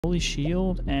Holy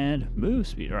shield and move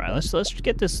speed. Alright, let's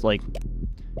get this like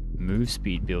move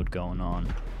speed build going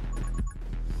on.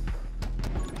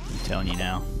 I'm telling you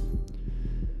now.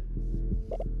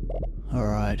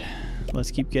 Alright.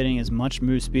 Let's keep getting as much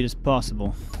move speed as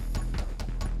possible.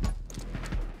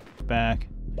 Back.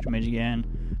 Extra mage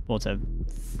again. Bullets have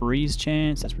freeze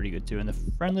chance. That's pretty good too. And the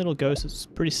friendly little ghost is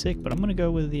pretty sick, but I'm gonna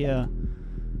go with the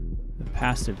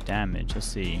passive damage. Let's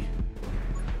see.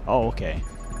 Oh, okay.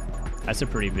 That's a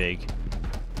pretty big.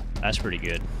 That's pretty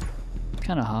good.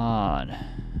 Kind of hard.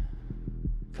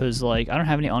 Because, like, I don't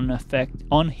have any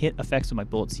on-hit effects on my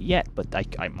bullets yet, but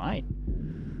I might.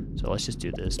 So let's just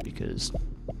do this because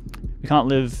we can't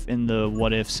live in the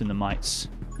what-ifs and the mights.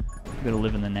 We gotta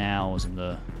live in the nows and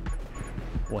the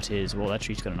what is. Well, that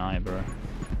tree's got an eye, bro.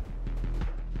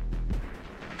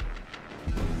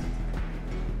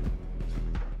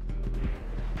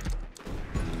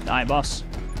 Die, boss.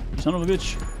 You son of a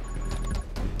bitch.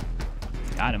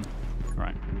 Got him.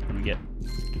 Alright, what do we get?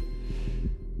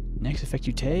 Next effect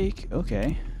you take?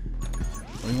 Okay.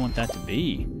 What do you want that to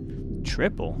be?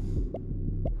 Triple.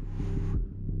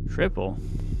 Triple.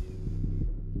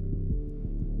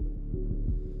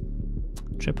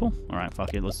 Triple? Alright,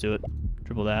 fuck it, let's do it.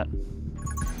 Triple that.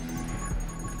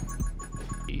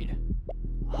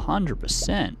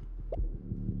 100%.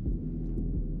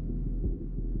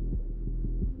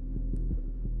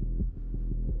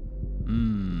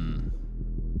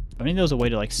 I think there was a way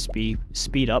to like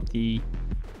speed up the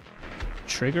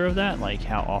trigger of that, like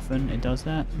how often it does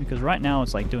that. Because right now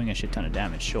it's like doing a shit ton of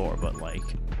damage, sure, but like,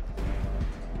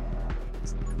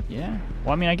 yeah.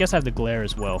 Well, I mean, I guess I have the glare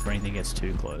as well for anything that gets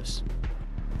too close.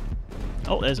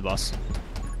 Oh, there's a boss.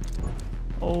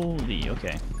 Holy,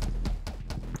 okay.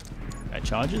 Got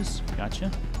charges,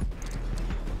 gotcha.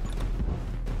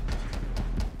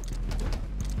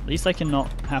 At least I can not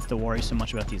have to worry so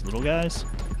much about these little guys.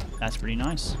 That's pretty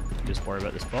nice. Just worry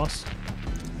about this boss.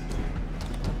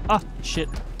 Ah, shit.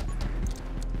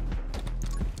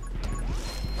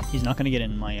 He's not gonna get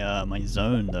in my my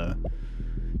zone though.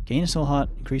 Gain a soul heart,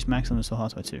 increase maximum soul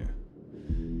hearts by 2.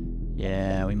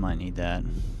 Yeah, we might need that.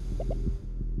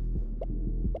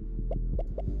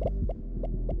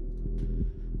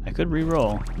 I could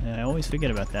re-roll. Yeah, I always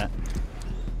forget about that.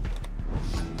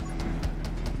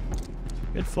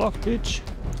 Good fuck, bitch.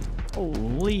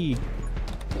 Holy.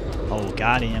 Oh,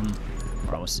 got him.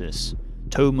 Alright, what's this?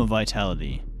 Tome of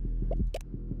Vitality.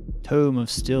 Tome of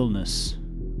Stillness.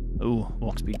 Ooh,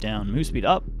 walk speed down. Move speed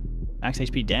up. Max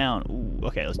HP down. Ooh,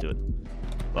 okay, let's do it.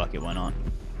 Fuck it, why not?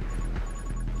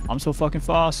 I'm so fucking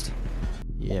fast.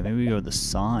 Yeah, maybe we go with the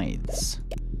scythes.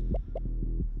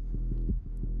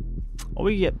 Or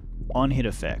we get on-hit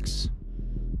effects.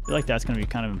 I feel like that's going to be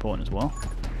kind of important as well.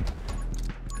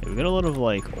 Okay, we got a lot of,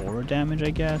 like, aura damage,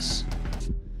 I guess.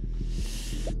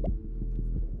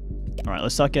 Alright,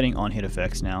 let's start getting on-hit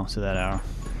effects now, so that our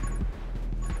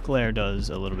glare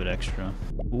does a little bit extra.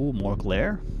 Ooh, more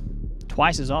glare?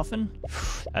 Twice as often?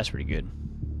 That's pretty good.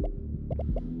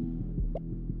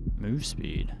 Move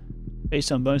speed.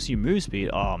 Based on bonus to your move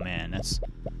speed? Oh, man, that's...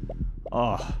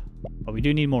 Oh. But we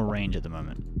do need more range at the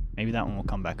moment. Maybe that one will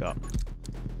come back up.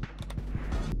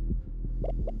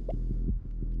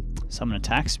 Summon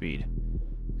attack speed.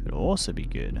 Could also be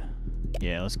good.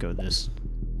 Yeah, let's go with this.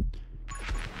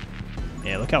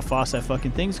 Yeah, look how fast that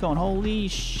fucking thing's going. Holy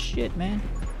shit, man.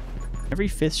 Every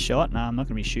 5th shot? Nah, I'm not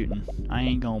gonna be shooting. I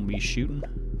ain't gonna be shooting.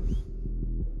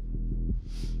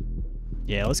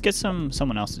 Yeah, let's get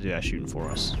someone else to do that shooting for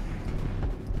us.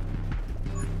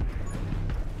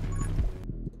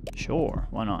 Sure,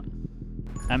 why not?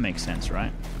 That makes sense,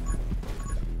 right?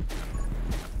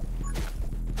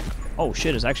 Oh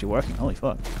shit, it's actually working. Holy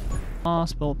fuck.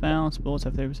 Spell bounce. Bullets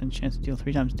have 30% chance to deal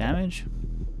 3 times damage.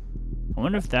 I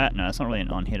wonder if that... No, that's not really an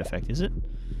on-hit effect, is it?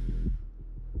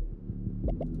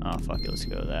 Oh, fuck it. Let's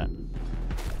go with that.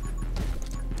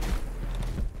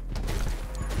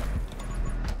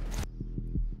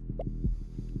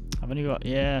 I've only got...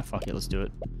 Yeah, fuck it. Let's do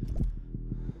it.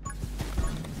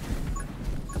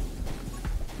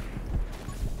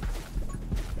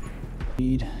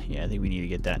 Yeah, I think we need to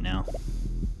get that now.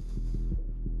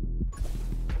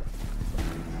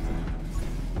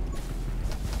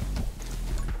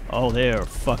 Oh, they are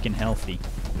fucking healthy.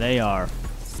 They are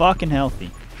fucking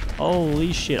healthy.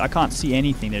 Holy shit, I can't see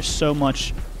anything. There's so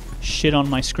much shit on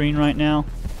my screen right now.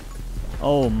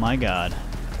 Oh my god.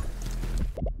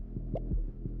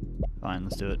 Fine,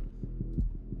 let's do it.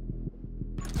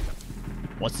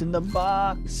 What's in the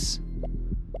box?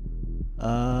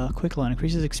 Quick line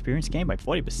increases experience gained by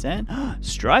 40%.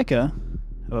 Striker,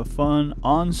 have a fun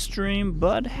on stream,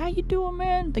 bud. How you doing,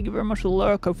 man? Thank you very much for the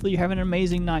lurk. Hopefully you're having an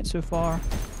amazing night so far.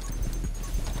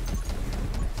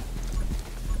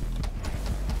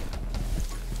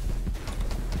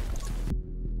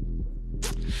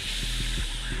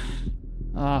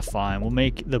 Ah, fine. We'll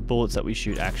make the bullets that we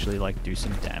shoot actually, like, do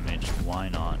some damage. Why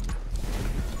not?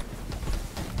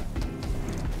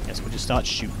 Guess we'll just start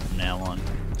shooting from now on.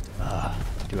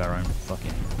 Do our own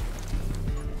fucking...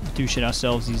 do shit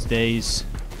ourselves these days.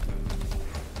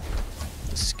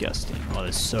 Disgusting. Oh,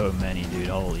 there's so many, dude.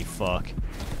 Holy fuck.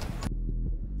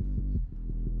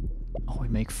 Oh, we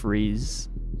make freeze.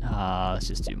 Let's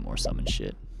just do more summon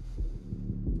shit.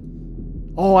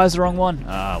 Oh, I was the wrong one.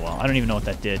 Well, I don't even know what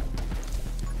that did.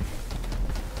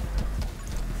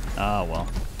 Well.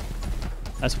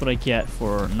 That's what I get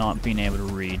for not being able to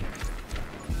read.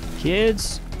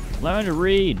 Kids, learn to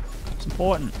read. It's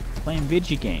important. Playing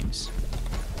video games.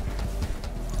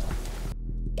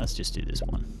 Let's just do this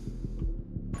one.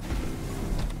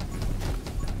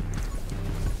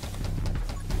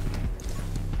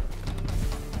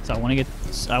 So I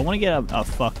want to get a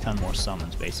fuck ton more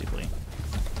summons, basically.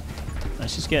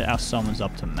 Let's just get our summons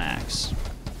up to max.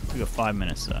 We got 5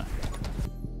 minutes though.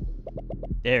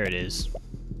 There it is.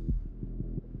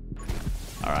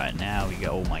 Alright, now we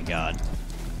go. Oh my god.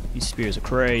 These spears are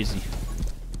crazy.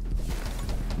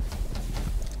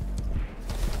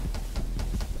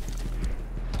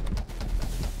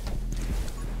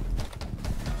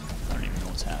 I don't even know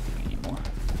what's happening anymore.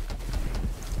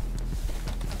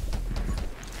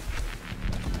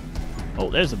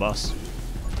 Oh, there's the boss.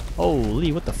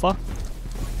 Holy, what the fuck?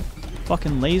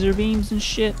 Fucking laser beams and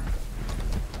shit.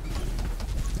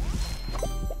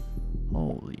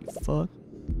 Holy fuck.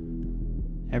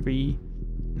 Every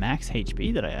max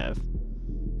HP that I have.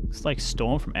 It's like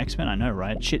Storm from X-Men, I know,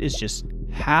 right? Shit is just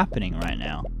happening right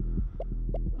now.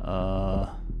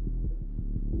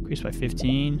 Increase by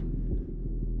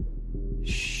 15.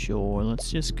 Sure,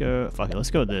 let's just go. Fuck it,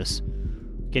 let's go with this.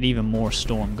 Get even more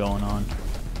Storm going on.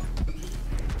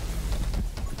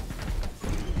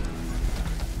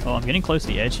 Oh, I'm getting close to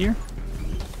the edge here.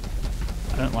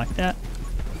 I don't like that.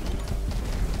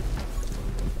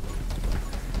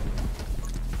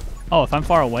 Oh, if I'm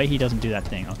far away, he doesn't do that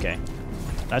thing. Okay.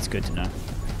 That's good to know.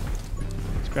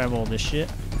 Let's grab all this shit.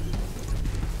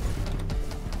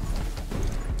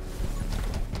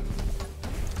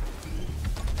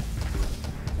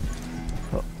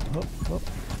 Oh, oh, oh.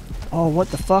 Oh, what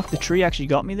the fuck? The tree actually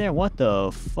got me there? What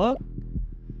the fuck?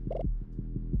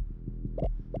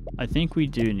 I think we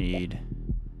do need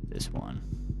this one.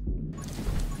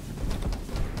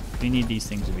 We need these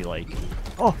things to be like...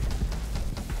 Oh!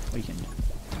 Weakened.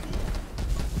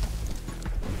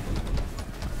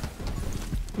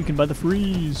 Weakened by the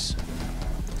freeze.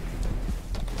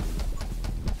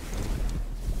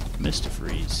 Mr.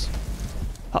 Freeze.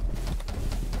 Oh.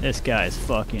 This guy's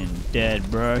fucking dead,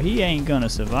 bro. He ain't gonna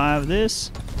survive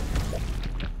this.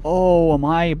 Oh, am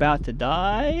I about to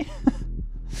die?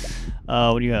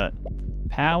 What do you got?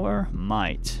 Power,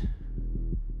 might.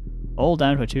 Hold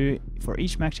down for 2 for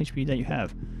each max HP that you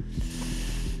have.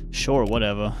 Sure,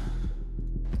 whatever.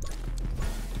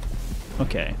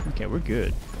 Okay, okay, we're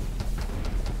good.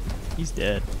 He's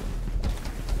dead.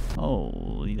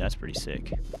 Holy, that's pretty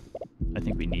sick. I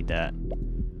think we need that.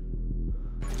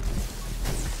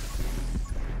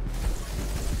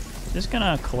 Just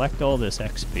gonna collect all this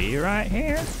XP right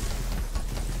here.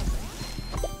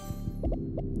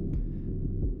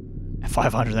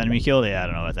 500 enemy kill? Yeah, I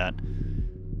don't know about that.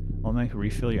 I'll make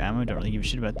refill your ammo. Don't really give a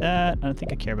shit about that. I don't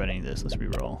think I care about any of this. Let's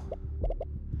reroll.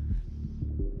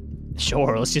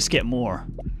 Sure, let's just get more.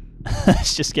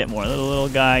 Let's just get more. Little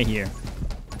guy here.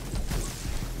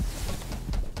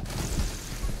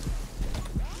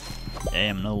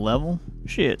 Damn, no level.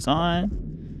 Shit, son.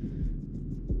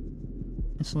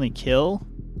 Instantly kill.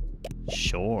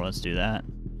 Sure, let's do that.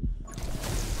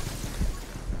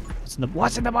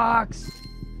 What's in the box?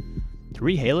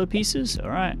 3 Halo pieces?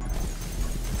 Alright.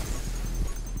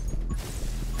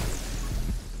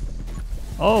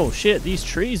 Oh shit, these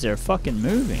trees are fucking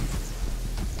moving.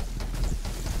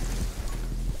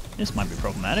 This might be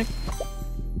problematic.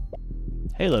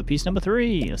 Halo piece number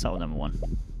 3. That's not number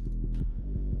 1.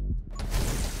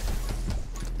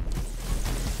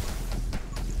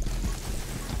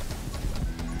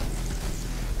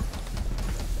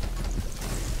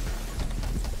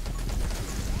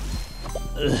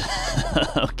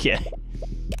 Okay.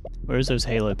 Where's those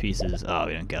Halo pieces? Oh,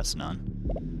 we don't got none.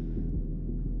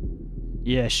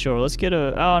 Yeah, sure. Let's get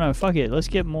a... Oh, no, fuck it. Let's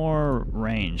get more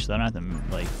range. So I don't have to,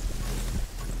 like,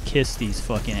 kiss these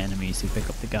fucking enemies to pick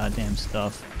up the goddamn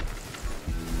stuff.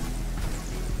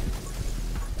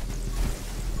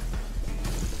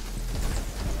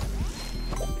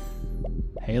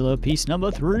 Halo piece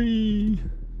number 3.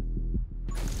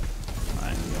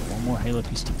 Alright, we got one more Halo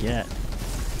piece to get.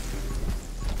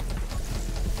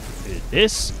 Dude,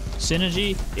 this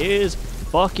synergy is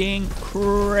fucking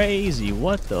crazy.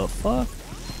 What the fuck?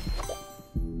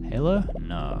 Halo?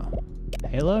 No.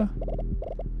 Halo?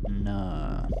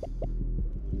 No.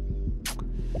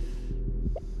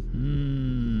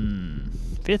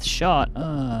 Fifth shot.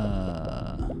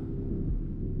 I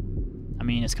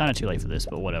mean, it's kind of too late for this,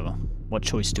 but whatever. What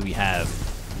choice do we have?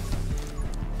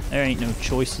 There ain't no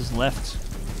choices left.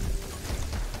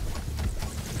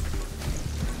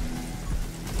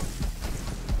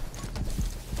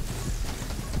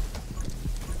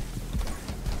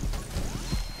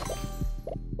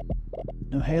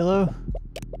 No Halo?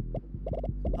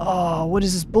 Oh, what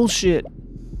is this bullshit?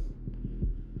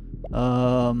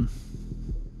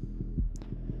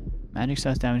 Magic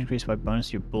size damage increased by bonus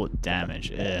to your bullet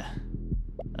damage.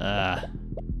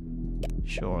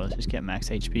 Sure, let's just get max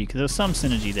HP, because there's some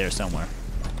synergy there somewhere.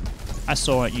 I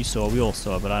saw it, you saw it, we all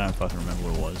saw it, but I don't fucking remember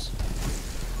what it was.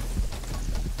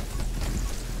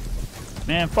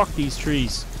 Man, fuck these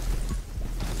trees.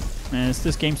 Man,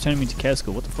 this game's turning me to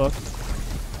Kesko, what the fuck?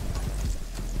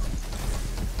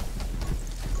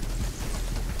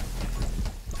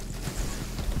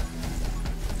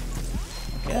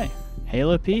 Okay.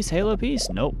 Halo piece? Halo piece?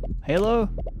 Nope. Halo?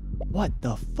 What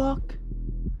the fuck?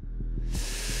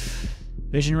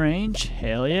 Vision range?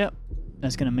 Hell yeah.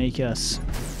 That's gonna make us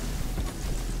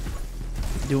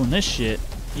doing this shit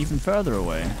even further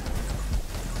away.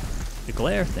 The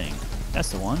glare thing.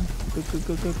 That's the one.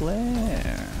 Good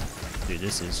glare. Dude,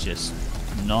 this is just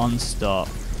non-stop.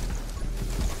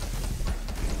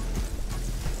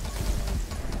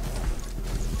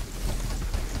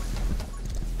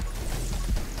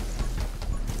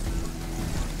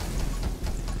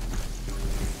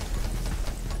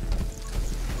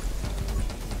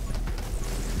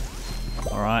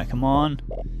 Alright, come on.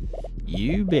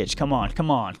 You bitch, come on, come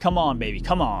on, come on, baby,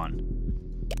 come on.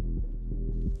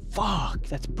 Fuck,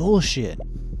 that's bullshit.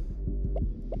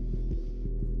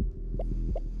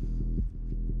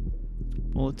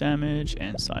 Bullet damage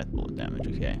and scythe bullet damage,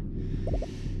 okay.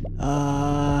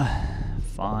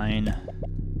 Fine.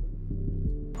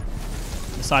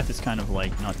 The scythe is kind of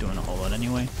like not doing a whole lot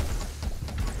anyway.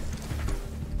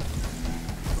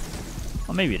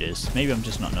 Or maybe it is. Maybe I'm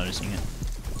just not noticing it.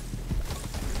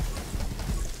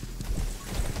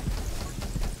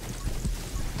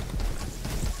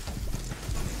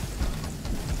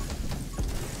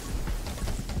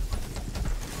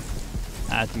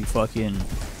 I have to be fucking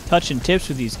touching tips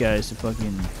with these guys to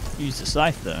fucking use the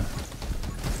scythe though.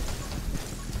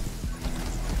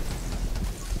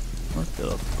 What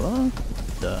the fuck?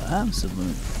 What the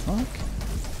absolute fuck?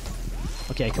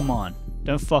 Okay, come on.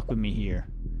 Don't fuck with me here.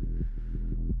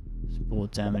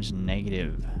 Bullet damage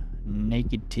negative.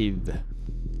 Negative.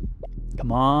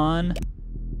 Come on.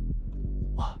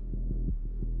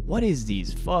 What is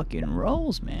these fucking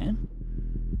rolls, man?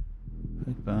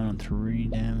 Quick burn on 3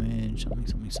 damage,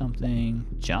 something.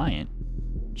 Giant.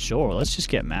 Sure, let's just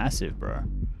get massive, bro.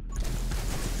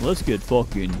 Let's get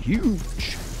fucking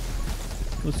huge.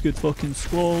 Let's get fucking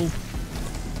swole.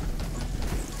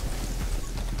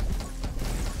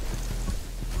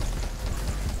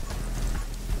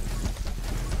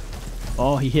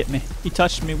 Oh, he hit me. He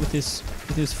touched me with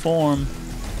his form.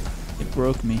 It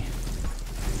broke me.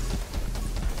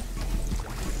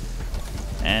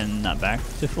 And not back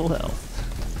to full health.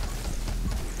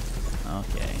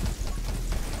 Okay.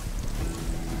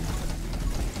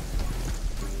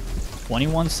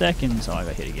 21 seconds. Oh, I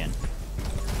got hit again.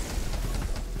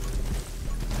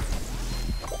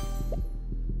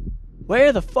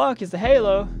 Where the fuck is the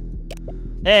Halo?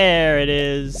 There it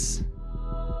is.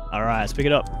 Alright, let's pick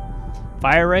it up.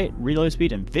 Fire rate, reload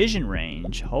speed, and vision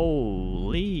range.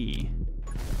 Holy.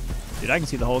 Dude, I can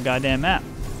see the whole goddamn map.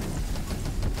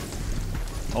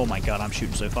 Oh my god, I'm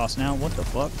shooting so fast now. What the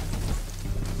fuck?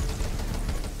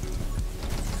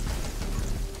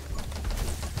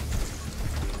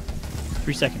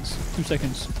 Three seconds. 2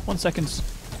 seconds. 1 second.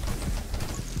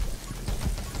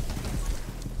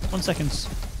 1 second.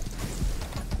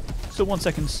 Still 1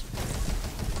 second.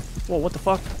 Whoa, what the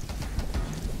fuck?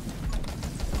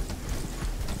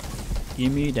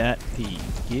 Give me that P.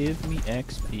 Give me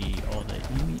XP. All that.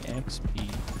 Give me XP.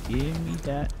 Give me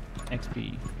that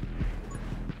XP.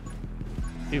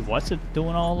 Dude, what's it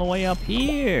doing all the way up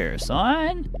here,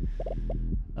 son?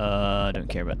 Don't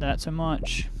care about that so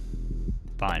much.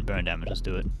 Fine, burn damage, let's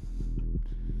do it.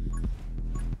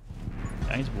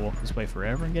 I need to walk this way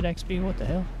forever and get XP? What the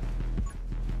hell?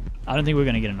 I don't think we're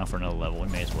gonna get enough for another level. We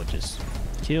may as well just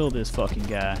kill this fucking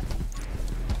guy.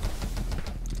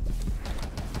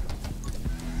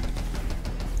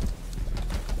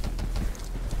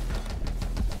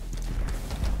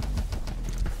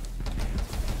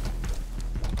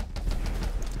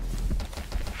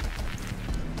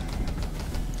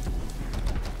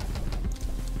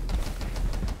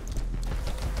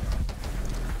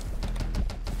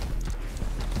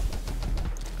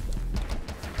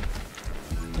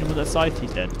 with that scythe,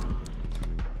 he's dead.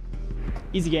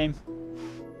 Easy game.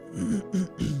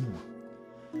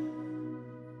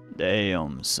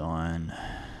 Damn, son.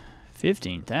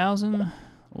 15,000.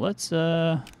 Let's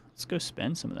go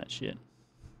spend some of that shit.